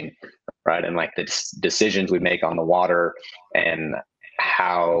fishing, right? And like the decisions we make on the water and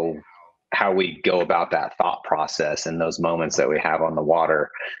how we go about that thought process and those moments that we have on the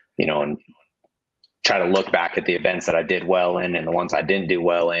water, you know, and try to look back at the events that I did well in and the ones I didn't do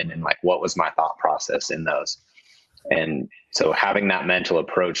well in, and like, what was my thought process in those? And so having that mental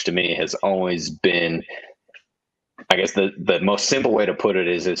approach to me has always been, I guess the most simple way to put it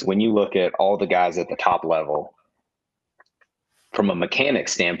is when you look at all the guys at the top level, from a mechanic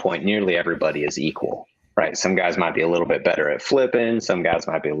standpoint, nearly everybody is equal, right? Some guys might be a little bit better at flipping. Some guys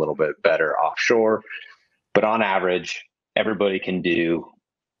might be a little bit better offshore, but on average, everybody can do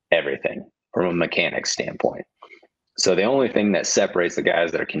everything from a mechanic standpoint. So the only thing that separates the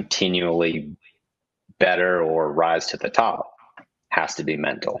guys that are continually better or rise to the top has to be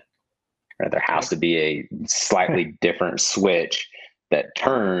mental. Right? There has to be a slightly different switch that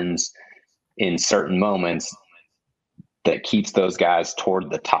turns in certain moments that keeps those guys toward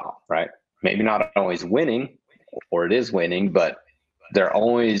the top, right? Maybe not always winning, or it is winning, but they're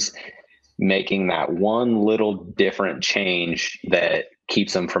always making that one little different change that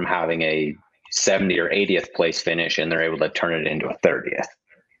keeps them from having a 70 or 80th place finish, and they're able to turn it into a 30th.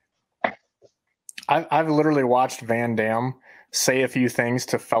 I've literally watched Van Dam say a few things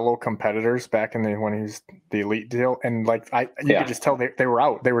to fellow competitors back in when he's the elite deal, and like you could just tell they were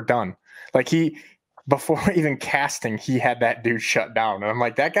out, they were done. Like before even casting, he had that dude shut down, and I'm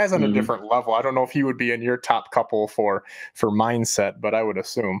like, that guy's on a different level. I don't know if he would be in your top couple for mindset, but I would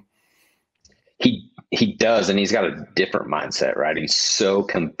assume he does, and he's got a different mindset, right? He's so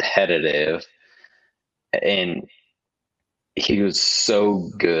competitive, and he was so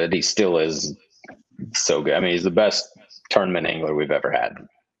good. He still is so good. I mean, he's the best tournament angler we've ever had.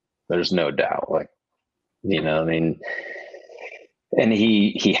 There's no doubt. Like, you know, I mean, and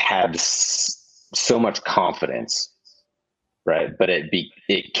he had so much confidence, right? But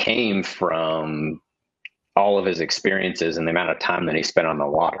it came from all of his experiences and the amount of time that he spent on the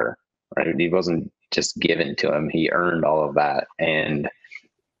water, right? He wasn't just given to him. He earned all of that. And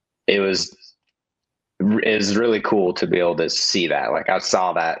it was really cool to be able to see that. Like, I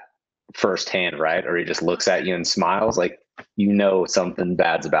saw that firsthand, right? Or he just looks at you and smiles, like, you know, something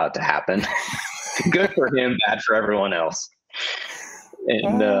bad's about to happen. Good for him, bad for everyone else.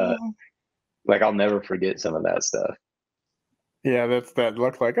 And like, I'll never forget some of that stuff. Yeah, that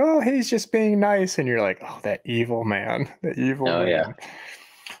looked like, oh, he's just being nice, and you're like, oh, that evil man, the evil man. Yeah.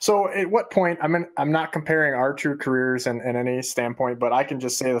 So at what point, I'm not comparing our two careers in any standpoint, but I can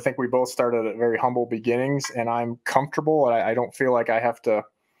just say I think we both started at very humble beginnings, and I'm comfortable. I don't feel like I have to,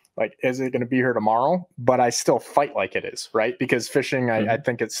 like, is it going to be here tomorrow? But I still fight like it is, right? Because fishing, I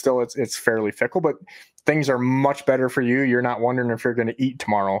think it's fairly fickle, but things are much better for you. You're not wondering if you're going to eat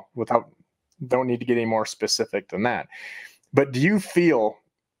tomorrow don't need to get any more specific than that. But do you feel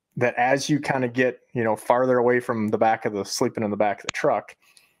that as you kind of get, you know, farther away from sleeping in the back of the truck,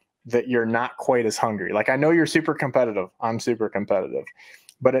 that you're not quite as hungry? Like, I know you're super competitive. I'm super competitive.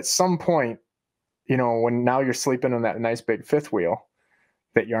 But at some point, you know, when now you're sleeping in that nice big fifth wheel,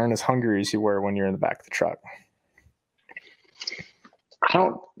 that you aren't as hungry as you were when you're in the back of the truck.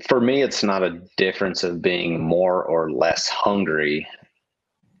 For me, it's not a difference of being more or less hungry.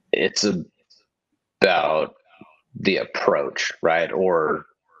 It's about the approach, right? Or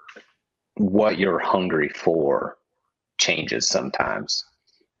what you're hungry for changes sometimes.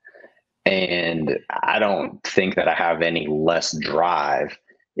 And I don't think that I have any less drive.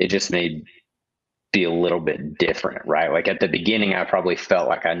 It just may be a little bit different, right? Like, at the beginning, I probably felt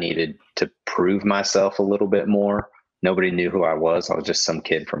like I needed to prove myself a little bit more, Nobody knew who I was. I was just some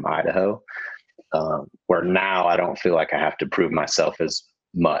kid from Idaho. Where now I don't feel like I have to prove myself as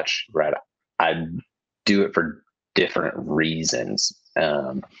much, right? I do it for different reasons.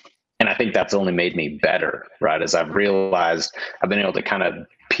 And I think that's only made me better, right? As I've realized, I've been able to kind of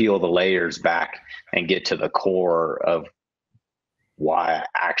peel the layers back and get to the core of why I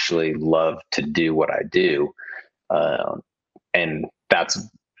actually love to do what I do. And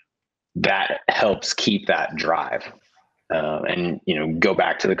that helps keep that drive. And, go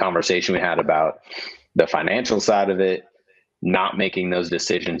back to the conversation we had about the financial side of it, not making those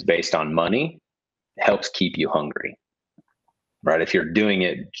decisions based on money helps keep you hungry, right? If you're doing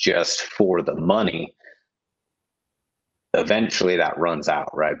it just for the money, eventually that runs out,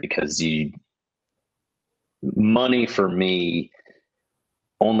 right? Because money for me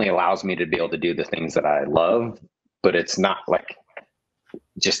only allows me to be able to do the things that I love, but it's not like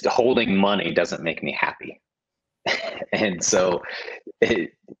just holding money doesn't make me happy. And so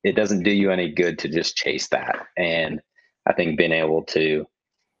it doesn't do you any good to just chase that. And I think being able to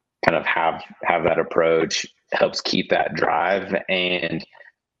kind of have that approach helps keep that drive. And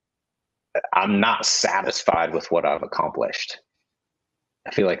I'm not satisfied with what I've accomplished.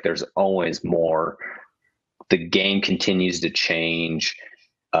 I feel like there's always more. The game continues to change.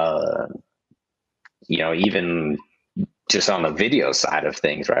 Even just on the video side of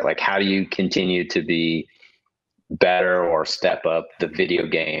things, right? Like, how do you continue to be better or step up the video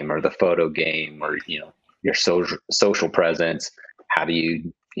game or the photo game or, your social presence? How do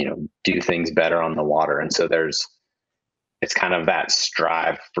you, do things better on the water? And so it's kind of that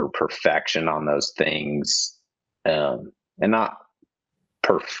strive for perfection on those things, and not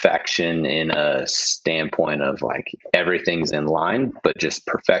perfection in a standpoint of like everything's in line, but just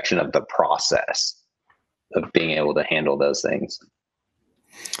perfection of the process of being able to handle those things.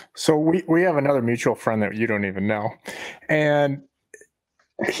 So we have another mutual friend that you don't even know, and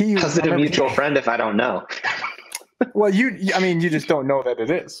how's it a mutual friend if I don't know? Well, you just don't know that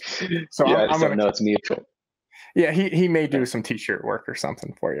it is. So yeah, I don't know it's mutual. Yeah, he may do some t-shirt work or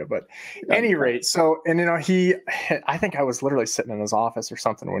something for you, but any rate, so, and I think I was literally sitting in his office or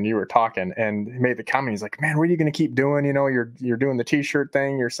something when you were talking, and he made the comment. He's like, "Man, what are you going to keep doing? You're doing the t-shirt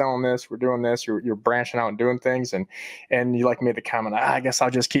thing, you're selling this, we're doing this, you're branching out and doing things." And you like made the comment, "I guess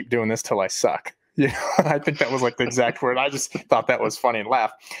I'll just keep doing this till I suck." I think that was like the exact word. I just thought that was funny and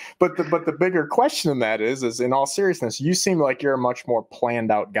laughed. But the bigger question in that is in all seriousness, you seem like you're a much more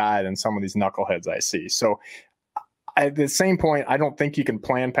planned out guy than some of these knuckleheads I see. So at the same point, I don't think you can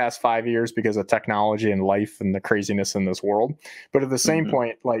plan past 5 years because of technology and life and the craziness in this world. But at the same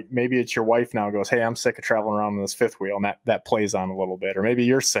point, like maybe it's your wife now goes, "Hey, I'm sick of traveling around on this fifth wheel," and that plays on a little bit. Or maybe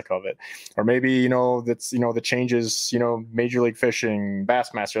you're sick of it. Or maybe, that's, the changes, Major League Fishing,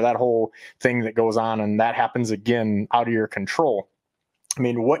 Bassmaster, that whole thing that goes on, and that happens again out of your control. I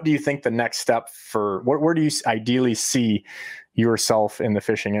mean, what do you think the next step where do you ideally see yourself in the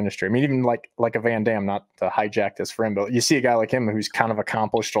fishing industry? I mean, even like a Van Dam, not to hijack this for him, but you see a guy like him who's kind of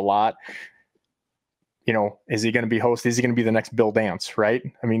accomplished a lot. Is he going to be host? Is he going to be the next Bill Dance, right?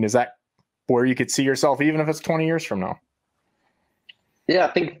 I mean, is that where you could see yourself, even if it's 20 years from now? Yeah,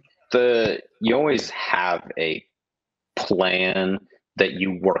 I think you always have a plan that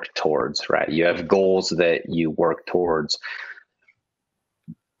you work towards, right? You have goals that you work towards,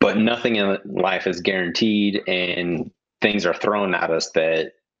 but nothing in life is guaranteed, and things are thrown at us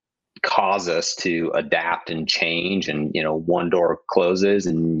that cause us to adapt and change. And, one door closes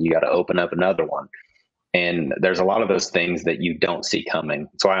and you got to open up another one. And there's a lot of those things that you don't see coming.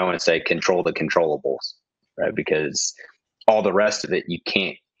 So I want to say control the controllables, right? Because all the rest of it, you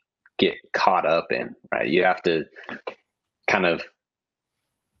can't get caught up in, right? You have to kind of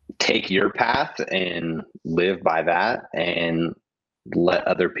take your path and live by that and let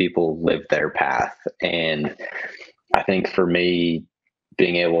other people live their path. And I think for me,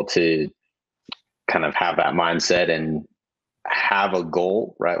 being able to kind of have that mindset and have a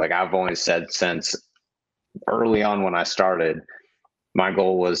goal, right? Like I've always said since early on when I started, my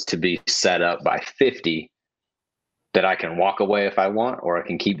goal was to be set up by 50 that I can walk away if I want, or I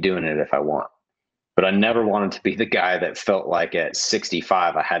can keep doing it if I want. But I never wanted to be the guy that felt like at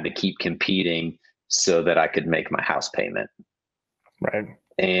 65, I had to keep competing so that I could make my house payment. Right.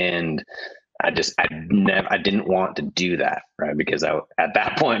 And I didn't want to do that, right? Because at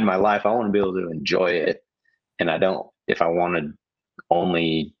that point in my life, I want to be able to enjoy it. And if I want to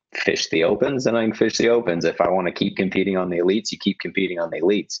only fish the opens, then I can fish the opens. If I want to keep competing on the elites, you keep competing on the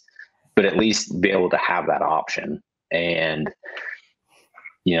elites, but at least be able to have that option. And,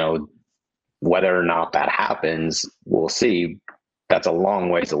 whether or not that happens, we'll see. That's a long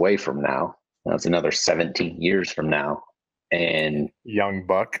ways away from now. That's another 17 years from now. And young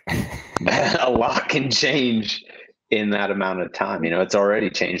buck. A lot can change in that amount of time. It's already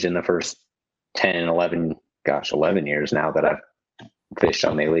changed in the first 10, 11 years now that I've fished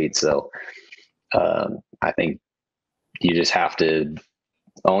on the Elite. So I think you just have to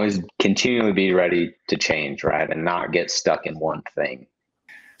always continually be ready to change, right? And not get stuck in one thing.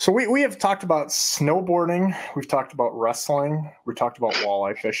 So we have talked about snowboarding. We've talked about wrestling. We talked about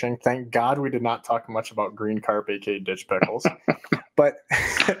walleye fishing. Thank God we did not talk much about green carp, aka ditch pickles. But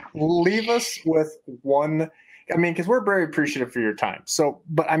leave us with one. I mean, because we're very appreciative for your time. So,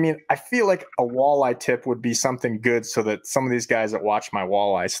 but I mean, I feel like a walleye tip would be something good so that some of these guys that watch my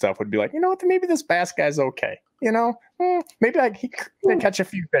walleye stuff would be like, you know what, maybe this bass guy's okay. Maybe he catch a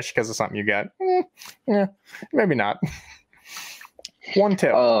few fish because of something you got. Yeah, maybe not. One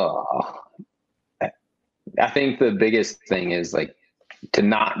tip. I think the biggest thing is like to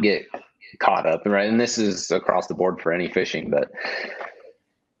not get caught up, right? And this is across the board for any fishing, but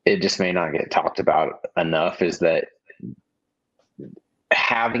it just may not get talked about enough, is that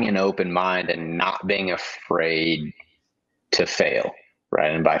having an open mind and not being afraid to fail,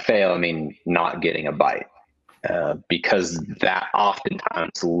 right? And by fail, I mean not getting a bite, because that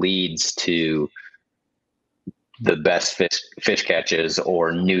oftentimes leads to the best fish catches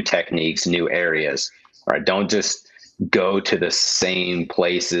or new techniques, new areas, right? Don't just go to the same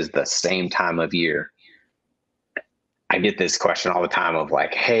places the same time of year. I get this question all the time of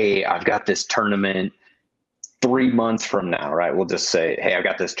like, hey, I've got this tournament 3 months from now, right? We'll just say, hey, I've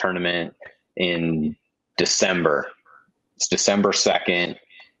got this tournament in December. It's December 2nd,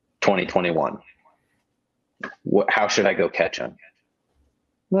 2021. How should I go catch them?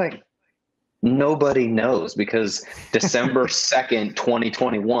 Like, nobody knows, because December 2nd,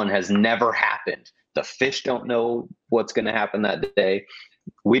 2021 has never happened. The fish don't know what's going to happen that day.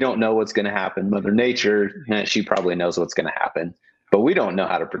 We don't know what's going to happen. Mother Nature, she probably knows what's going to happen, but we don't know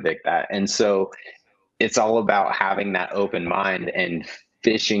how to predict that. And so it's all about having that open mind and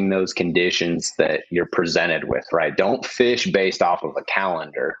fishing those conditions that you're presented with, right? Don't fish based off of a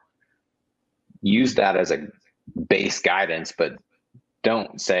calendar. Use that as a base guidance, but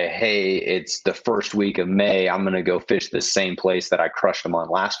don't say, hey, it's the first week of May, I'm going to go fish the same place that I crushed them on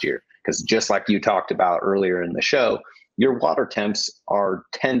last year. Because just like you talked about earlier in the show, your water temps are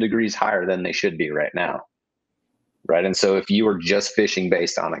 10 degrees higher than they should be right now, right? And so if you were just fishing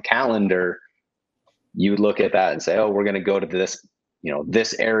based on a calendar, you would look at that and say, oh, we're going to go to this,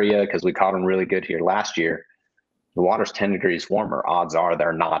 this area because we caught them really good here last year. The water's 10 degrees warmer. Odds are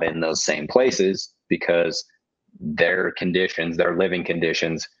they're not in those same places because their conditions, their living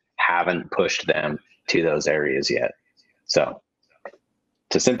conditions, haven't pushed them to those areas yet. So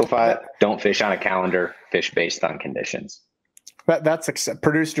to simplify it, don't fish on a calendar, fish based on conditions. That's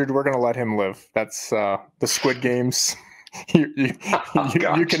producer. We're going to let him live. That's the Squid Games. You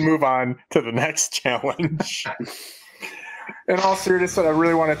can move on to the next challenge. In all seriousness, I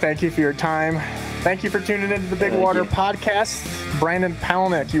really want to thank you for your time. Thank you for tuning into the Bigwater podcast. Brandon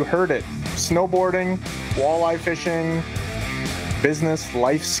Palaniuk, you heard it. Snowboarding, walleye fishing, business,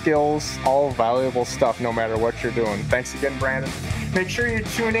 life skills, all valuable stuff no matter what you're doing. Thanks again, Brandon. Make sure you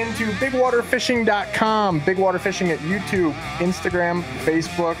tune in to bigwaterfishing.com, Bigwater Fishing at YouTube, Instagram,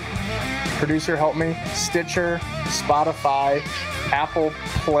 Facebook. Producer, help me. Stitcher, Spotify, Apple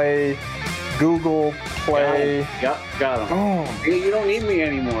Play, Google Play. Yep, got them. Oh, you don't need me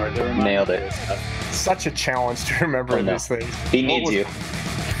anymore. Nailed it. Such a challenge to remember these things. He needs you.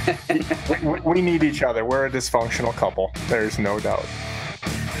 We need each other. We're a dysfunctional couple. There's no doubt.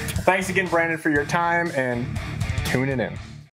 Thanks again, Brandon, for your time and tuning in.